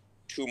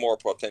 2 more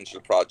potential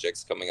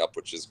projects coming up,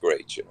 which is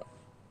great, you know.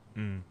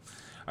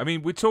 I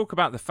mean, we talk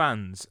about the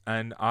fans,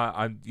 and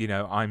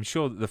I'm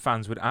sure that the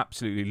fans would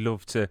absolutely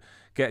love to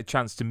get a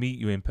chance to meet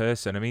you in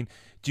person. I mean,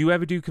 do you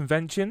ever do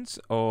conventions,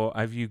 or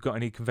have you got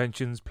any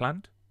conventions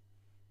planned?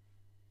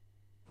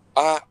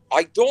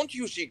 I don't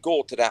usually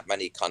go to that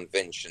many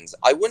conventions.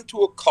 I went to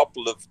a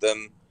couple of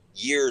them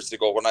years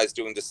ago when I was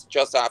doing this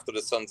just after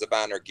the Sons of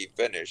Anarchy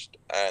finished,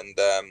 and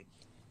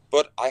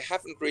but I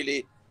haven't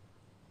really.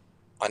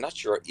 I'm not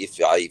sure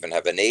if I even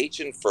have an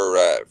agent for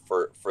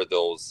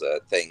those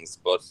things,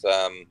 but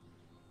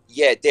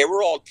yeah, they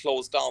were all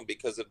closed down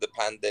because of the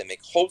pandemic.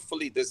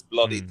 Hopefully, this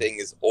bloody thing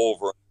is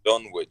over and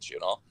done with, you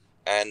know,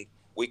 and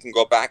we can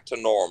go back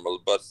to normal.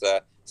 But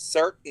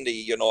certainly,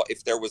 you know,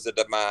 if there was a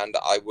demand,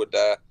 I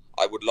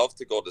would love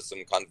to go to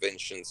some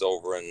conventions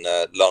over in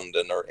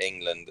London or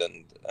England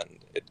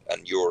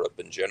and Europe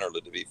in general.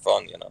 It'd be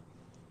fun, you know.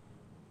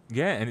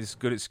 Yeah, and it's a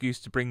good excuse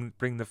to bring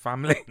the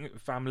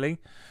family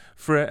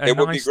for a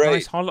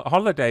nice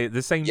holiday at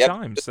the same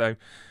time. So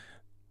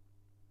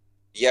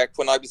yeah,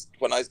 when I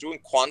was doing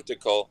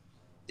Quantico,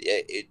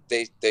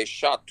 they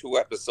shot 2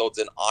 episodes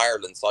in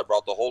Ireland, so I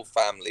brought the whole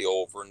family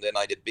over, and then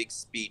I did a big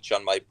speech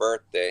on my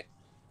birthday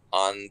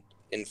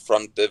in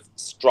front of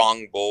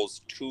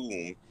Strongbow's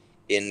tomb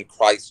in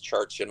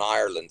Christchurch in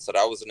Ireland. So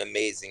that was an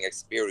amazing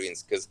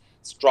experience, because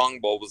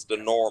Strongbow was the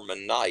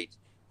Norman knight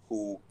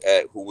who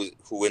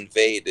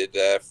invaded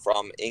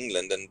from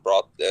England and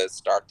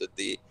started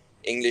the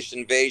English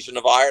invasion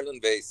of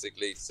Ireland,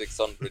 basically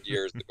 600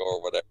 years ago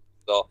or whatever.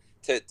 So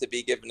to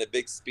be given a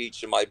big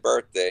speech on my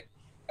birthday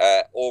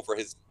over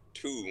his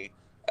tomb,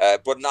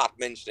 but not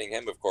mentioning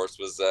him, of course,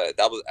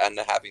 and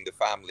having the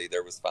family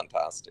there was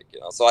fantastic,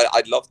 you know. So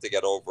I'd love to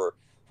get over,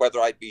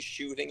 whether I'd be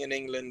shooting in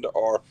England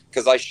or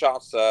because I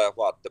shot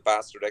The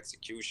Bastard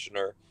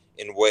Executioner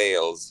in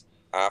Wales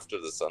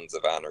after the Sons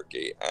of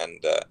Anarchy,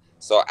 and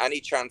so any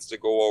chance to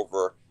go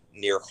over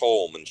near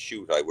home and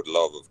shoot, I would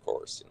love, of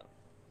course, you know.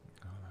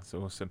 Oh, that's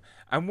awesome.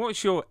 And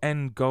what's your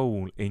end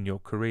goal in your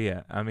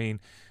career? I mean,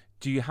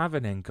 do you have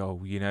an end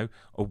goal, you know,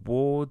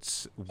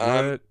 awards,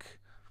 work?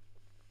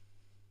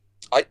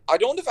 I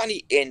don't have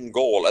any end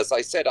goal. As I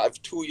said, I have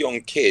 2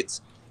 young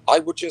kids. I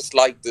would just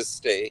like to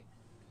stay,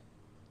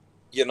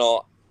 you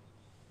know,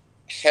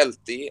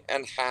 healthy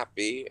and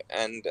happy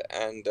and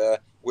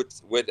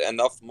with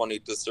enough money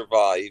to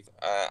survive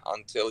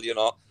until, you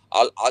know,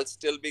 I'll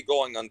still be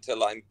going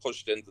until I'm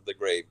pushed into the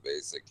grave,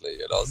 basically,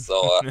 you know.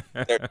 So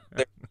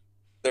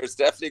there's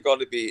definitely going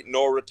to be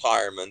no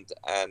retirement,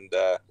 and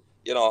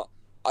you know,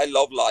 I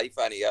love life,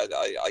 and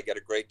I get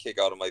a great kick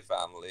out of my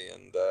family,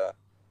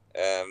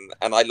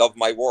 and I love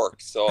my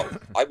work. So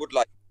I would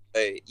like to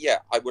say, yeah,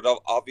 I would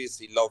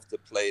obviously love to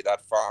play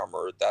that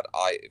farmer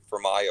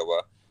from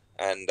Iowa,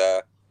 and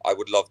I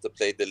would love to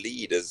play the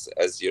lead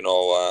as you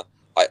know.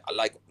 I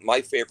like,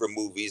 my favorite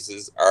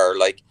movies are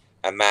like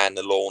A Man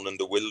Alone in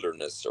the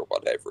Wilderness or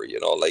whatever, you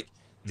know, like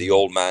The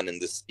Old Man in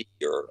the Sea,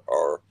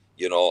 or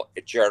you know,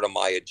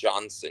 Jeremiah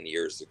Johnson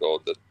years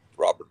ago that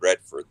Robert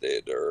Redford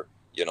did, or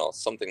you know,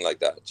 something like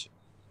that.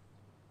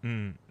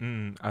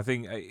 I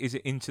think is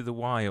it Into the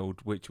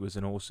Wild, which was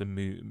an awesome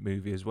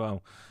movie as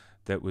well,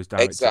 that was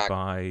directed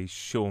by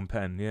Sean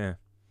Penn. Yeah,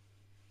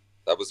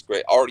 that was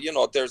great. Or you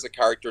know, there's a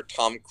character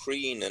Tom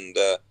Crean, and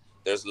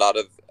there's a lot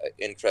of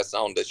interest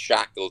on the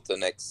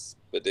Shackleton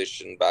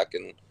expedition back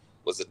in,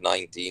 was it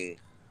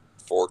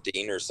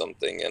 1914 or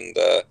something, and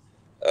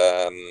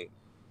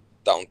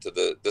down to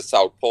the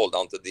South Pole,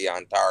 down to the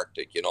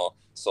Antarctic, you know.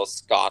 So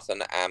Scott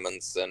and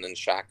Amundsen and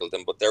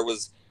Shackleton, but there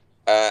was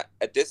a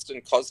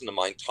distant cousin of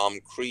mine, Tom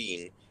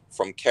Crean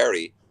from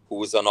Kerry, who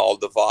was on all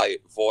the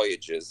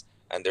voyages,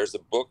 and there's a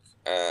book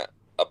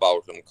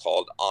about him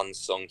called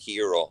Unsung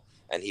Hero,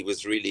 and he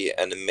was really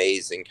an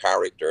amazing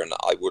character. And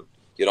I would,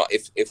 you know,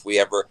 if we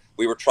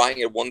were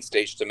trying at one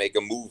stage to make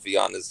a movie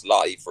on his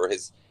life or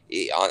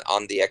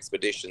on the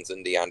expeditions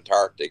in the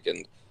Antarctic,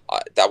 and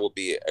that would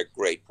be a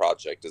great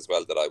project as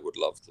well that I would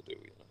love to do,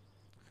 you know.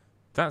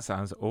 That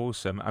sounds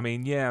awesome. I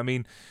mean, yeah, I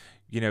mean,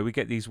 you know, we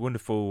get these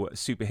wonderful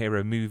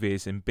superhero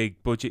movies and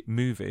big budget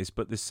movies,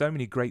 but there's so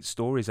many great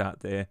stories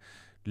out there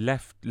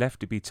left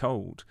to be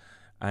told.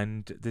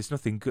 and there's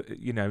nothing good,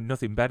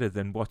 nothing better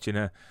than watching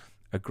a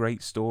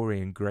great story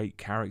and great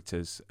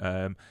characters.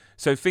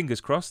 So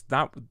fingers crossed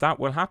that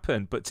will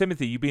happen. But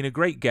Timothy, you've been a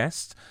great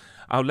guest.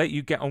 I'll let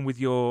you get on with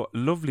your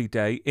lovely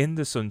day in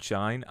the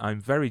sunshine. I'm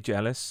very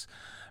jealous.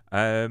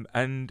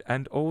 And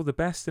all the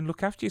best, and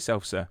look after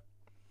yourself, sir.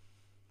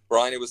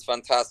 Brian, it was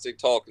fantastic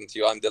talking to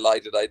you. I'm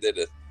delighted I did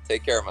it.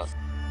 Take care, man.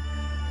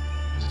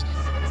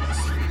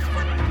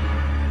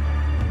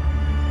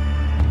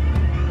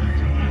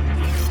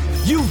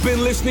 You've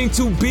been listening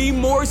to Be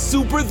More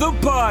Super, the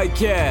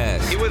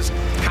podcast. It was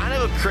kind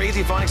of a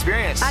crazy, fun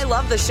experience. I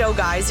love the show,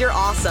 guys. You're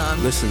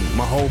awesome. Listen,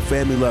 my whole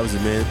family loves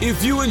it, man.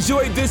 If you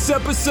enjoyed this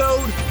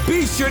episode,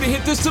 be sure to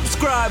hit the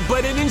subscribe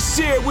button and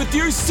share with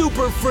your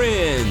super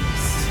friends.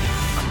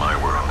 In my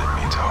world,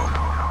 it means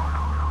hope.